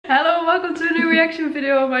welcome to a new reaction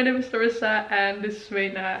video. My name is Larissa and this is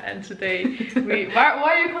Wena, and today why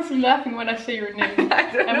are you constantly laughing when I say your name?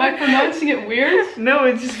 Am I pronouncing it weird? No,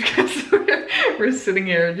 it's just because we're sitting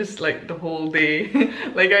here just like the whole day.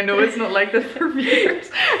 Like I know it's not like that for viewers,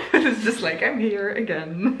 but it's just like I'm here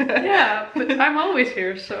again. Yeah, but I'm always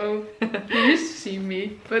here, so you're used to seeing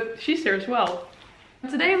me, but she's here as well.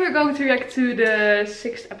 Today we're going to react to the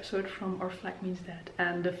 6th episode from Our Flag Means Dead,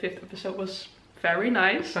 and the 5th episode was very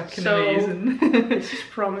nice. Fucking so amazing. This is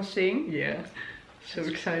promising. Yeah, so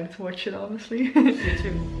excited to watch it, honestly. Me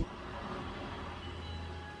too.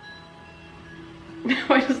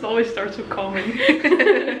 I just always start so calming.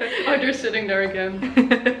 Oh, they're sitting there again.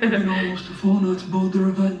 Been almost a fortnight aboard the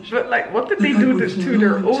Revenge. But like, what did they do to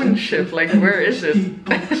their own ship? Like, where is it?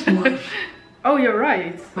 Oh, you're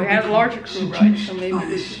right. They had a larger crew, right? So maybe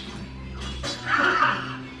this is...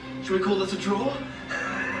 Should we call this a draw?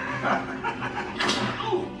 Damn.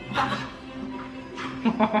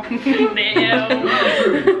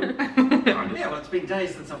 Yeah, well, it's been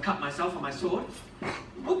days since I've cut myself on my sword.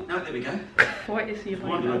 Oh, no, there we go. Why is he like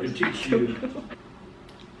Wonder I that? could teach you.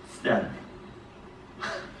 Stab.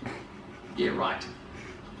 Yeah, right.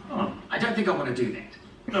 Oh, I don't think I want to do that.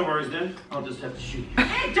 no worries then. I'll just have to shoot you.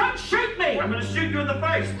 Hey, don't shoot me! I'm gonna shoot you in the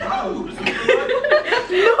face. No! This is the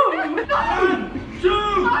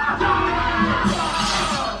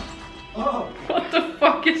Oh. What the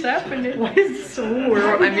fuck is happening? Why is it so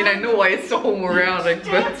moronic? I mean, I know why it's so moronic,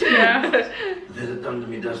 but Yeah. I've had it done to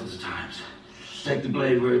me dozens of times. Take the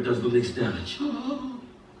blade where it does the least damage. Some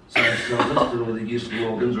cells and all the useful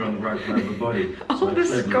organs are on the right side of the body. all the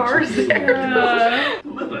scars there.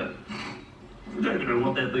 Liver. I don't even know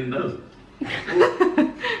what that thing does.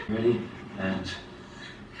 Ready? And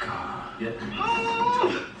go. Yeah.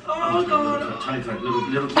 Oh, God! Tiny, tiny,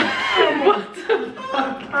 little. What the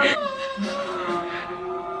fuck?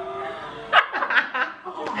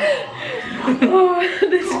 Oh,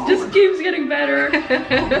 this just keeps getting better.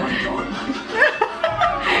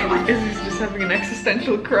 Because he's just having an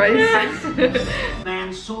existential crisis.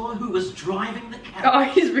 Man saw who was driving the carriage Oh,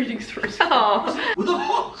 he's reading stories. Oh. with a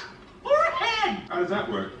hook or a head. How does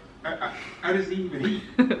that work? How does he even eat?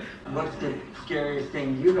 What's the scariest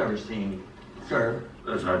thing you've ever seen, sir?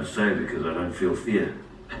 That's hard to say because I don't feel fear.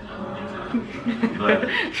 But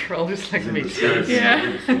They're all just like me.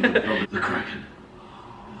 Yeah. The Kraken.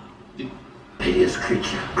 The hideous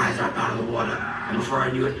creature rise up out of the water, and before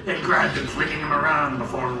I knew it, it grabbed him, flicking him around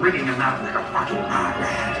before wringing him out like a fucking hard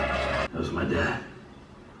rat. That was my dad.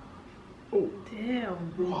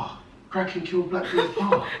 Damn. Raw. Kraken killed Blackbeard's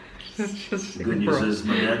pa. It's just The good news is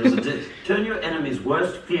my dad was a dick. Turn your enemy's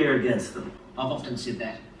worst fear against them. I've often said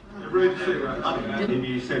that. Maybe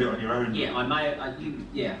you said it on your own. Yeah, I may,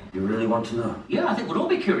 yeah. You really want to know? Yeah, I think we'd all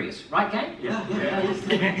be curious, right, gang? Yeah.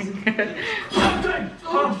 Something!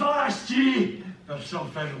 Come fast, G! There's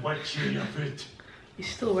something wet you in your foot. He's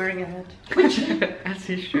still wearing a hat. As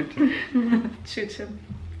he should. Suits him.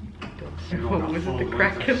 Oh, was it the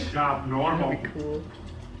Kraken? Sharp normal. That'd be cool.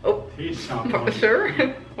 Oh, He's sharp normal. sure.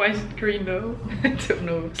 Why is it green though? I don't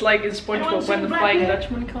know. It's like in SpongeBob when the Flying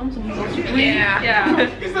Dutchman comes and he's also green. Yeah. Yeah.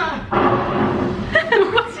 Is that?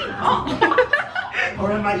 What's he on?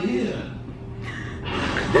 Or am I here?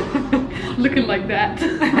 Looking like that.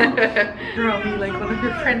 Probably like one of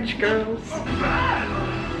your French girls.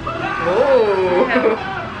 Oh.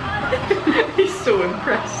 He's so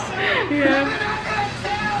impressed. Yeah.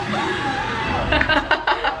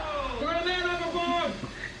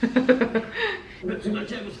 Bit too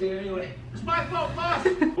much atmosphere anyway. It's my fault, boss.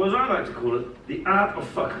 Or as I like to call it, the art of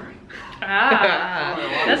fuckery. Ah,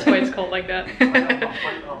 that's why it's called like that.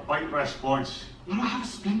 Bite response. Will I have a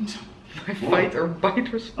splinter? My fight or bite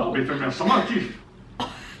I'll response. be from some of teeth. Look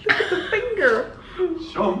at the finger.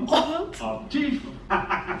 Some What? of teeth.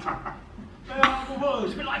 It's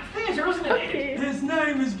a bit like theatre, isn't it? Okay. His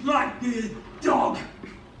name is Blackbeard, dog.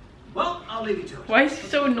 Well, I'll leave you to it. Why is he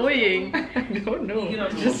so annoying? I don't know.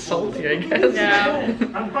 It's just salty, I guess. Yeah.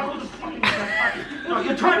 Unbuckle the fucking No,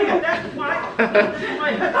 you're trying to get that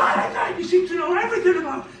You seem to know everything in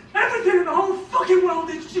the whole fucking world.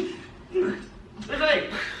 Lizzie!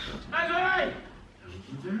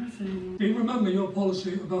 Do you remember your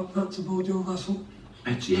policy about pets aboard your vessel?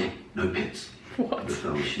 Pets, yeah. No pets. What? The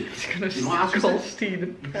fell shit. He's gonna You know what I was call gonna say? Steed a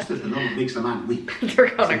pet. The love makes a man weak. They're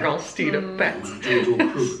gonna call Steed a pet.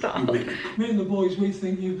 Stop. Me and the boys, we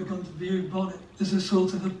think you've begun to view Bonnet as a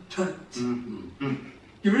sort of a pet.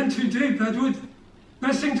 You're in too deep, Edward.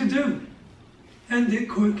 Best thing to do. End it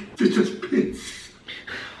quick. It's just pits.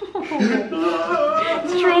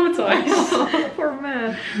 It's traumatized. Poor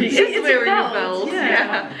man. He He's is wearing a belt, belt.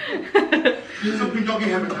 yeah. You're up in doggy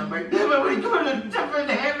heaven now, mate. Never we go to different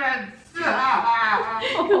heavens.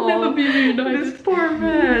 He'll never be reunited. This poor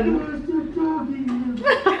man.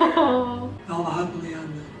 All happily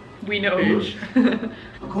ended. We know.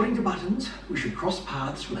 According to Buttons, we should cross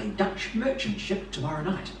paths with a Dutch merchant ship tomorrow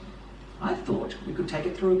night. I thought we could take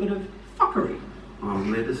it through a bit of fuckery. Oh,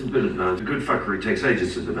 mate, there's a bit of that. A good fuckery takes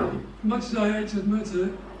ages to develop. Much as I hate to admit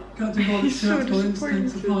it, Captain Bob's He's so sensible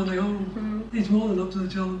instincts of disappointed. finding home. He's more than up to the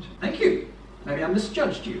challenge. Thank you. Maybe I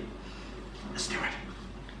misjudged you. Let's do it.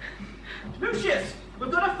 Lucius,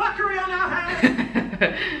 we've got a fuckery on our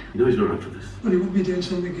hands. You know he's not up for this. But he would be doing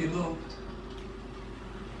something he loved.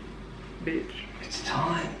 Bitch. It's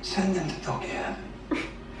time. Send him to doggy heaven.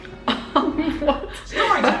 What?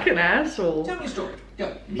 Story Fucking time. asshole. Tell me a story.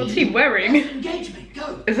 Go. What's he wearing? Engage me.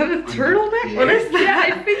 Go. Is that a turtleneck? What is Yeah,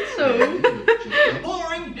 that? I think so.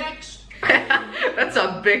 Boring. Next. That's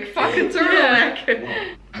a big fucking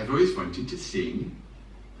turtleneck. I've always wanted to sing.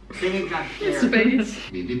 Singing got Space.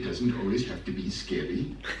 Maybe it doesn't always have to be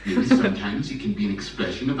scary. Maybe sometimes it can be an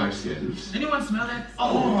expression of ourselves. Anyone smell that?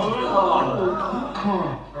 Oh,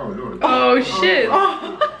 Lord. Oh shit.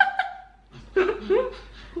 Oh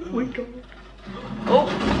my god. Oh.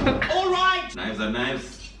 All right. Knives are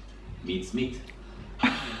knives. Meat's meat.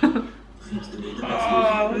 Seems to be the best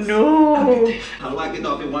Oh movie. no. I'll whack it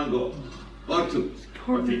off in one go. Or two.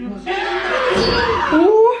 Poor man.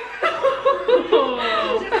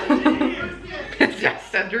 It's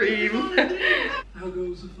just a dream. How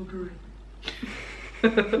goes the fuckery?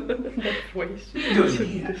 That voice. Good. So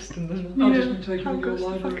distant as well. I'll just be taking How a go goes the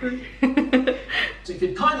live. fuckery? So if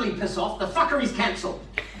you'd kindly piss off, the fuckery's cancelled.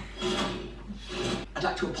 I'd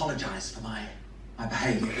like to apologise for my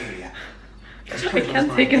behaviour earlier. I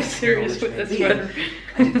can't take him serious with this one.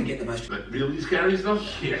 I did forget the most. But really scary stuff?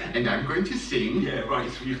 Yeah. And I'm going to sing. Yeah, right.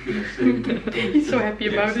 So you're going to sing. He's so happy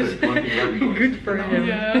about it. Good for him.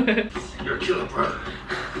 Yeah. You're a killer, bro.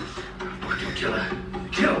 You're a killer.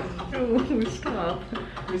 Kill. Oh, stop.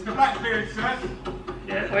 Mr. Blackbeard, sir.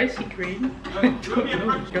 Why is he green?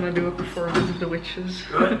 Gonna do a performance of the witches.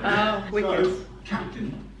 Oh, wicked.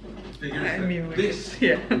 Captain. I mean, This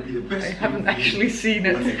yeah. would be the best. I haven't actually seen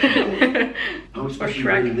it. Oh, it's supposed to be Shrek.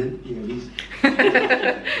 raining then?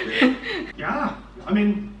 Yeah. I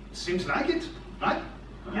mean, seems like it, right?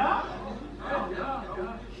 Yeah.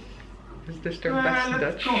 Is this their best Let's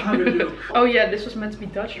Dutch? go have a look. Oh yeah, this was meant to be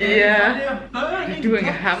Dutch, right? Yeah. You're doing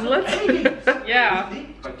a Hamlet? Yeah.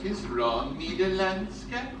 What is wrong,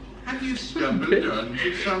 Nederlandska? Have you stumbled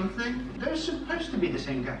onto something? They're supposed to be the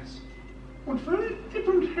same guys. But very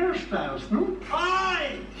different hairstyles, no?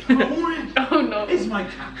 Aye! Oh no. It's my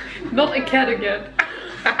cat. Not a cat again.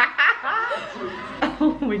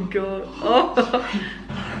 Oh my god. Oh.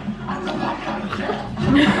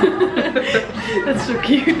 That's so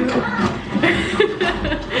cute.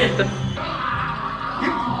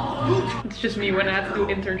 It's just me when I had to do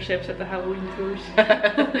internships at the Halloween tours. They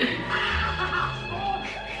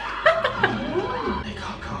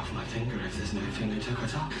can't carve my finger if there's no finger to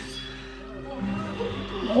cut off.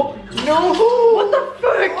 No! What the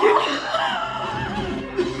fuck?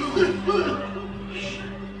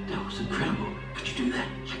 That was incredible. Could you do that?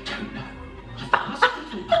 I don't know.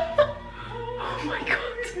 Oh my god.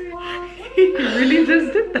 He really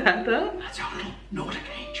just did that, huh? That's our little Nordic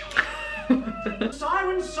angel.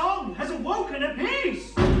 Siren's song has awoken a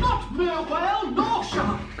peace. Not mere whale nor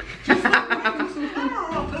shark. Just the wings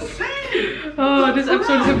terror of the sea. Oh, this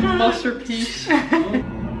episode is a masterpiece.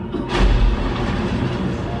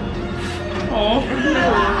 Oh.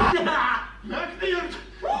 Blackbeard!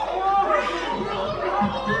 Oh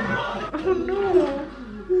no.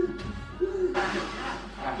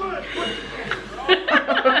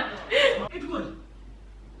 Edward,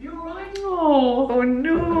 you alright? Oh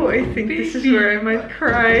no, I think this is where I might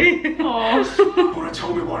cry. Oh. Wanna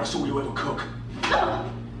tell me what I saw you ever cook?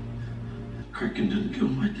 Kraken didn't kill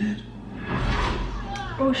my dad.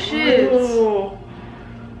 Oh shit. Oh.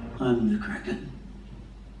 I'm the Kraken.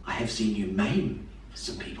 I have seen you maim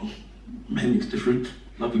some people. Maiming's different.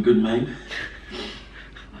 Love a good maim.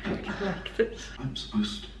 I don't like this. I'm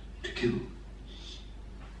supposed to kill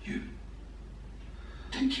you.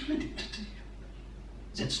 Take your identity.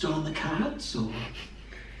 Is that still on the cards, or?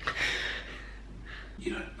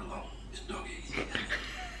 You don't belong in doggy.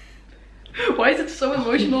 Why is it so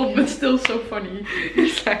emotional but still so funny?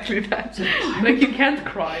 Exactly that. Like you can't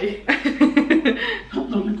cry. I'm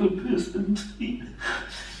not a good person. See?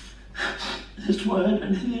 That's why I don't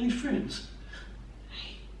have any friends.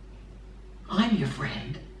 I'm your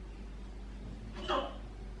friend. No.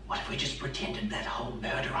 What if we just pretended that whole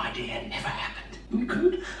murder idea never happened? We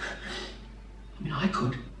could. I mean, I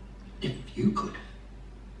could. If you could.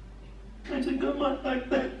 I think I might like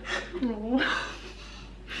that.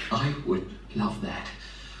 I would love that.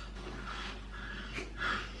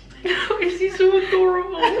 Is he so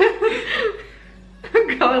adorable?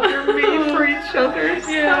 God, they're made for each other.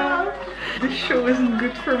 Yeah. This show isn't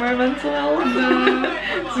good for my mental health.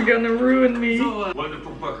 It's gonna ruin me.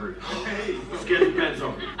 Wonderful fuckery. Hey, let's get the pants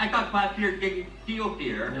off. I got 5 year gig deal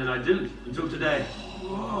here. And I didn't until today.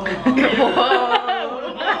 Oh,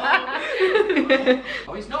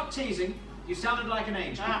 he's not teasing. You sounded like an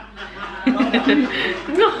angel.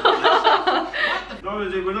 No,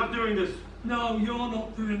 Lizzie, we're not doing this. No, you're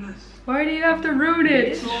not doing this. Why do you have to ruin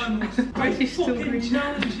it? So I must. Why is he still fucking green?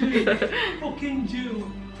 challenge you. Fucking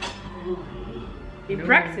duel. He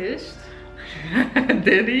practiced.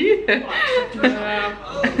 Did he? I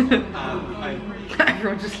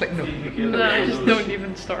Everyone's just like, no. No, just don't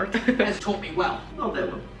even start. has taught me well. Not that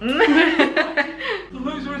one. The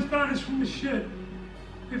loser is banished from the ship.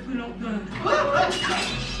 If we're not done.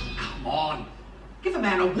 Come on. Give a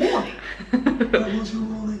man a warning. That was your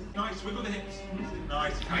warning. Nice, wiggle the hips.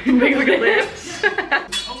 Nice. Make look at lips.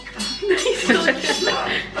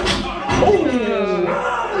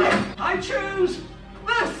 I choose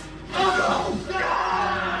this.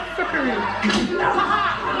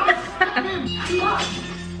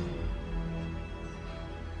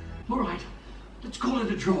 All right, let's call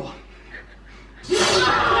it a draw.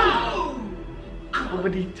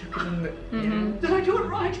 But he took it in the... Did I do it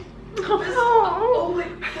right?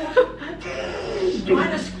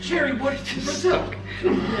 Minus cherry wood. Stuck.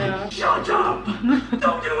 Yeah. Shut up!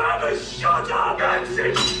 Don't you ever shut up! That's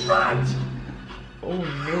it, front! Oh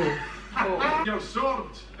no. Your sword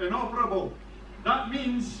inoperable. That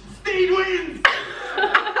means Steed wins!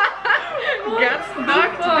 Gets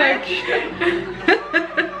knocked, bitch.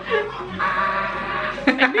 I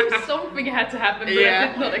knew something had to happen, but I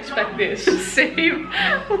did not expect this. Same.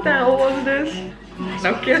 What the hell was this?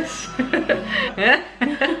 No kiss.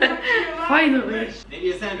 Finally.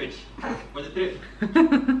 Maybe a sandwich for the trip.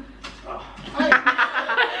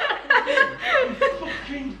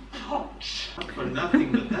 Fucking fox. For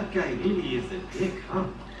nothing, but that guy really is a dick, huh?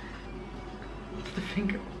 The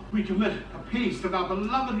finger. We commit a piece of our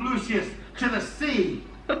beloved Lucius to the sea.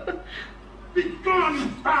 Be gone,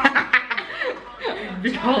 foul!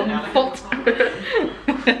 Become hot.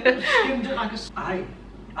 Skimmed it like a...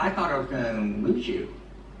 I thought I was gonna lose you.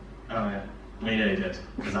 Oh, yeah. I mean, yeah, he did.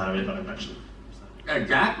 Because I really got infection.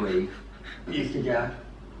 Exactly. Used to dad.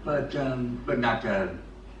 But not,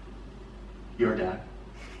 your dad.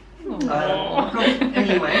 So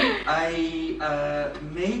anyway, I,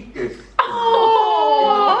 made this.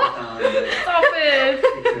 Oh! Stop it!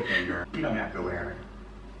 It's your finger. You don't have to wear it.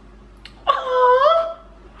 Oh!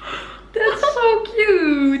 That's so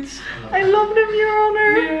cute! I love them, Your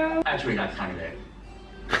Honor! Yeah. Actually, that's kind of it.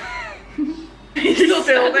 He's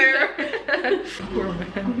still there. Poor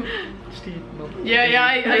man. Steve.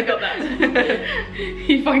 Yeah, I got that.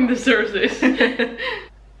 He fucking deserves this.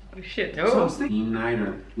 Oh shit. Oh. Team night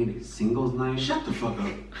or maybe singles night. Shut the fuck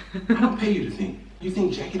up. I don't pay you to think. You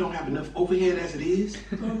think Jackie don't have enough overhead as it is?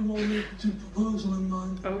 Don't want me to proposal in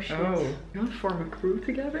mind. Oh shit. Oh. You want to form a crew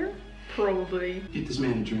together? Probably. Get this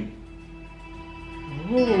man a drink.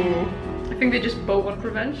 Oh. I think they just both want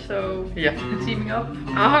revenge, so Yeah. teaming up.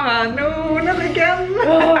 Ah, no, not again.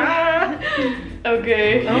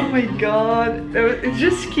 Okay. Oh my god. It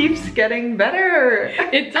just keeps getting better.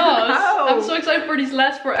 It does. How? I'm so excited for these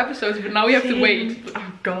last 4 episodes, but now we have to wait.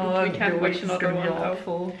 Oh god. We can't the watch wait is another gonna be one though.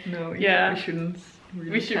 awful. No, Yeah. we shouldn't.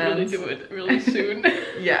 We should really do it really soon.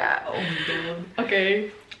 Yeah. Oh my god. Okay.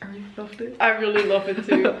 I really loved it. I really love it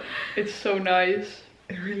too. It's so nice.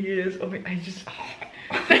 It really is. Oh my, I just.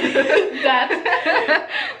 That.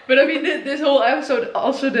 But I mean, this whole episode,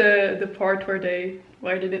 also the part where they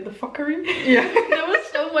did the fuckery. Yeah. That was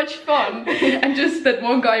so much fun. And just that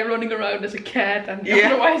one guy running around as a cat and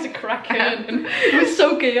otherwise a kraken. And it was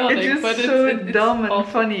so chaotic. It's just but so it's dumb and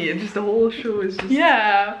awesome. funny. It's just the whole show is just.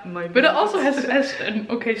 Yeah. My But it God. also has an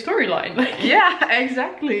okay storyline. Like, Yeah,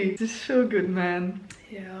 exactly. It's just so good, man.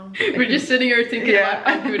 yeah. We're just sitting here thinking about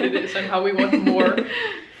how good it is and how we want more.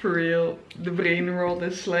 For real. The brain world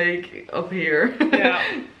is like up here. Yeah.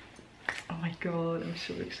 Oh my god, I'm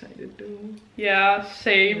so excited though. Yeah,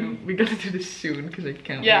 same. We gotta do this soon because I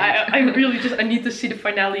can't. Yeah, I really I need to see the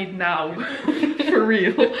finale now. For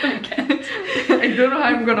real. I can't. I don't know how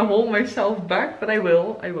I'm gonna hold myself back, but I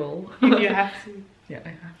will. You have to. Yeah, I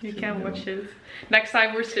have You to can know. watch it. Next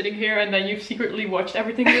time we're sitting here and then you've secretly watched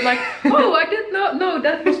everything. You're like, oh, I did not know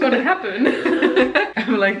that was gonna happen.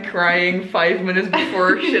 I'm like crying 5 minutes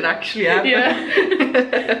before shit actually happened.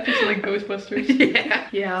 Yeah. Just like Ghostbusters. Yeah.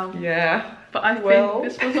 Yeah. Yeah. But I think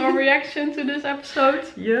this was our reaction to this episode.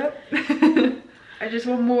 Yep. I just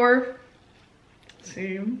want more.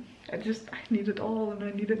 Same. I need it all and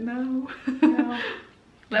I need it now. Yeah.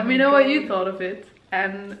 Let me know what you thought of it.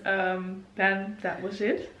 And then that was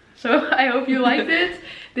it. So I hope you liked it.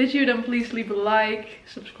 Did you? Then please leave a like,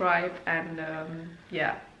 subscribe, and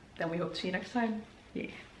yeah, then we hope to see you next time.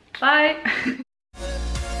 Yeah. Bye.